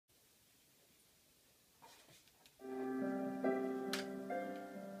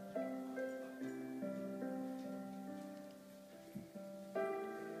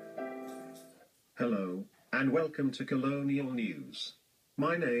and welcome to Colonial News.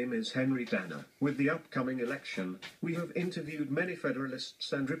 My name is Henry Danner. With the upcoming election, we have interviewed many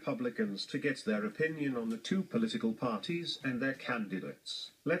Federalists and Republicans to get their opinion on the two political parties and their candidates.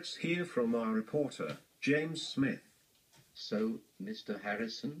 Let's hear from our reporter, James Smith. So, Mr.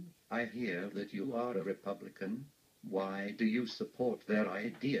 Harrison, I hear that you are a Republican. Why do you support their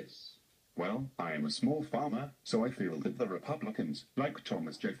ideas? Well, I am a small farmer, so I feel that the Republicans, like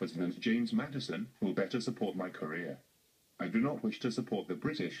Thomas Jefferson and James Madison, will better support my career. I do not wish to support the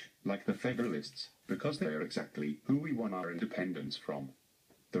British, like the Federalists, because they are exactly who we won our independence from.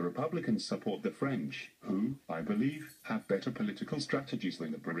 The Republicans support the French, who, I believe, have better political strategies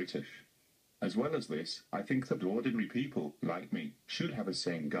than the British. As well as this, I think that ordinary people, like me, should have a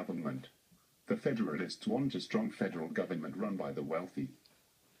say in government. The Federalists want a strong federal government run by the wealthy.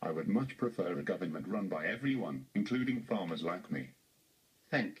 I would much prefer a government run by everyone, including farmers like me.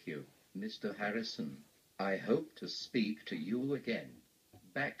 Thank you, Mr. Harrison. I hope to speak to you again.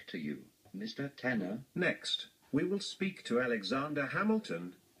 Back to you, Mr. Tanner. Next, we will speak to Alexander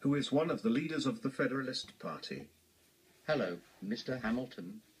Hamilton, who is one of the leaders of the Federalist Party. Hello, Mr.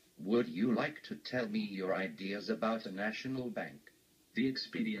 Hamilton. Would you like to tell me your ideas about a national bank? The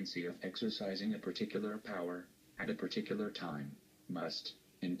expediency of exercising a particular power, at a particular time, must,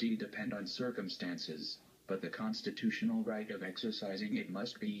 indeed, depend on circumstances, but the constitutional right of exercising it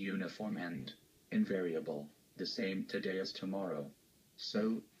must be uniform and invariable, the same today as tomorrow.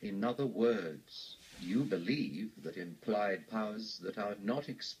 So, in other words, you believe that implied powers that are not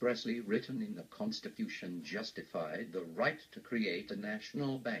expressly written in the Constitution justify the right to create a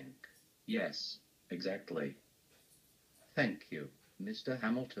national bank? Yes, exactly. Thank you, Mr.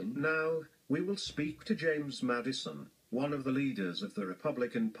 Hamilton. Now, we will speak to James Madison, one of the leaders of the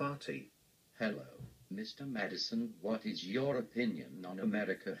Republican Party. Hello, Mr. Madison. What is your opinion on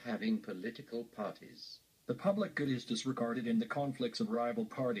America having political parties? The public good is disregarded in the conflicts of rival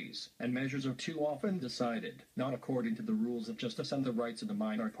parties, and measures are too often decided, not according to the rules of justice and the rights of the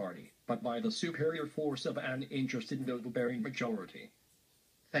minor party, but by the superior force of an interested vote-bearing majority.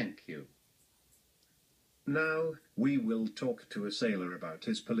 Thank you. Now, we will talk to a sailor about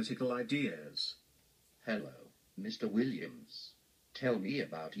his political ideas. Hello, Mr. Williams. Tell me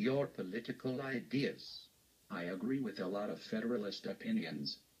about your political ideas. I agree with a lot of Federalist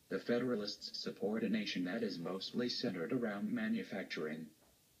opinions. The Federalists support a nation that is mostly centered around manufacturing.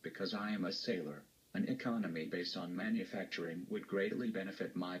 Because I am a sailor, an economy based on manufacturing would greatly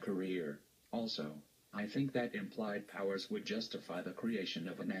benefit my career. Also, I think that implied powers would justify the creation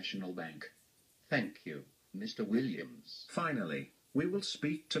of a national bank. Thank you, Mr. Williams. Finally, we will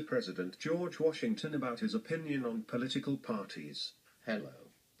speak to President George Washington about his opinion on political parties. Hello,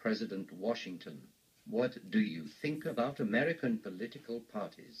 President Washington. What do you think about American political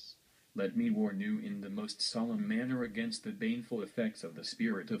parties? Let me warn you in the most solemn manner against the baneful effects of the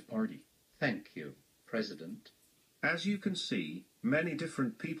spirit of party. Thank you, President. As you can see, many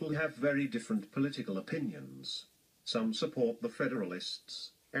different people have very different political opinions. Some support the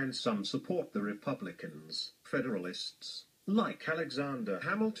Federalists, and some support the Republicans. Federalists, like Alexander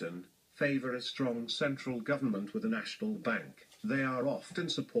Hamilton, favor a strong central government with a national bank. They are often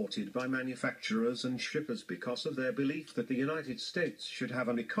supported by manufacturers and shippers because of their belief that the United States should have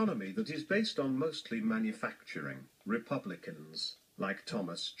an economy that is based on mostly manufacturing. Republicans, like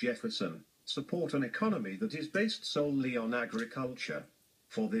Thomas Jefferson, support an economy that is based solely on agriculture.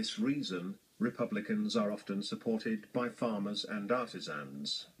 For this reason, Republicans are often supported by farmers and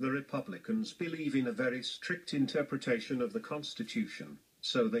artisans. The Republicans believe in a very strict interpretation of the Constitution,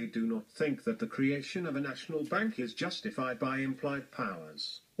 so they do not think that the creation of a national bank is justified by implied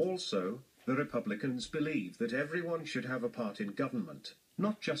powers. Also, the Republicans believe that everyone should have a part in government,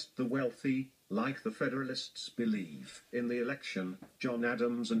 not just the wealthy, like the Federalists believe. In the election, John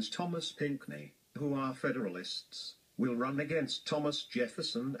Adams and Thomas Pinckney, who are Federalists, will run against Thomas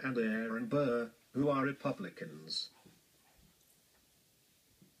Jefferson and Aaron Burr, who are Republicans.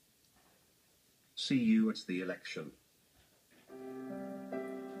 See you at the election.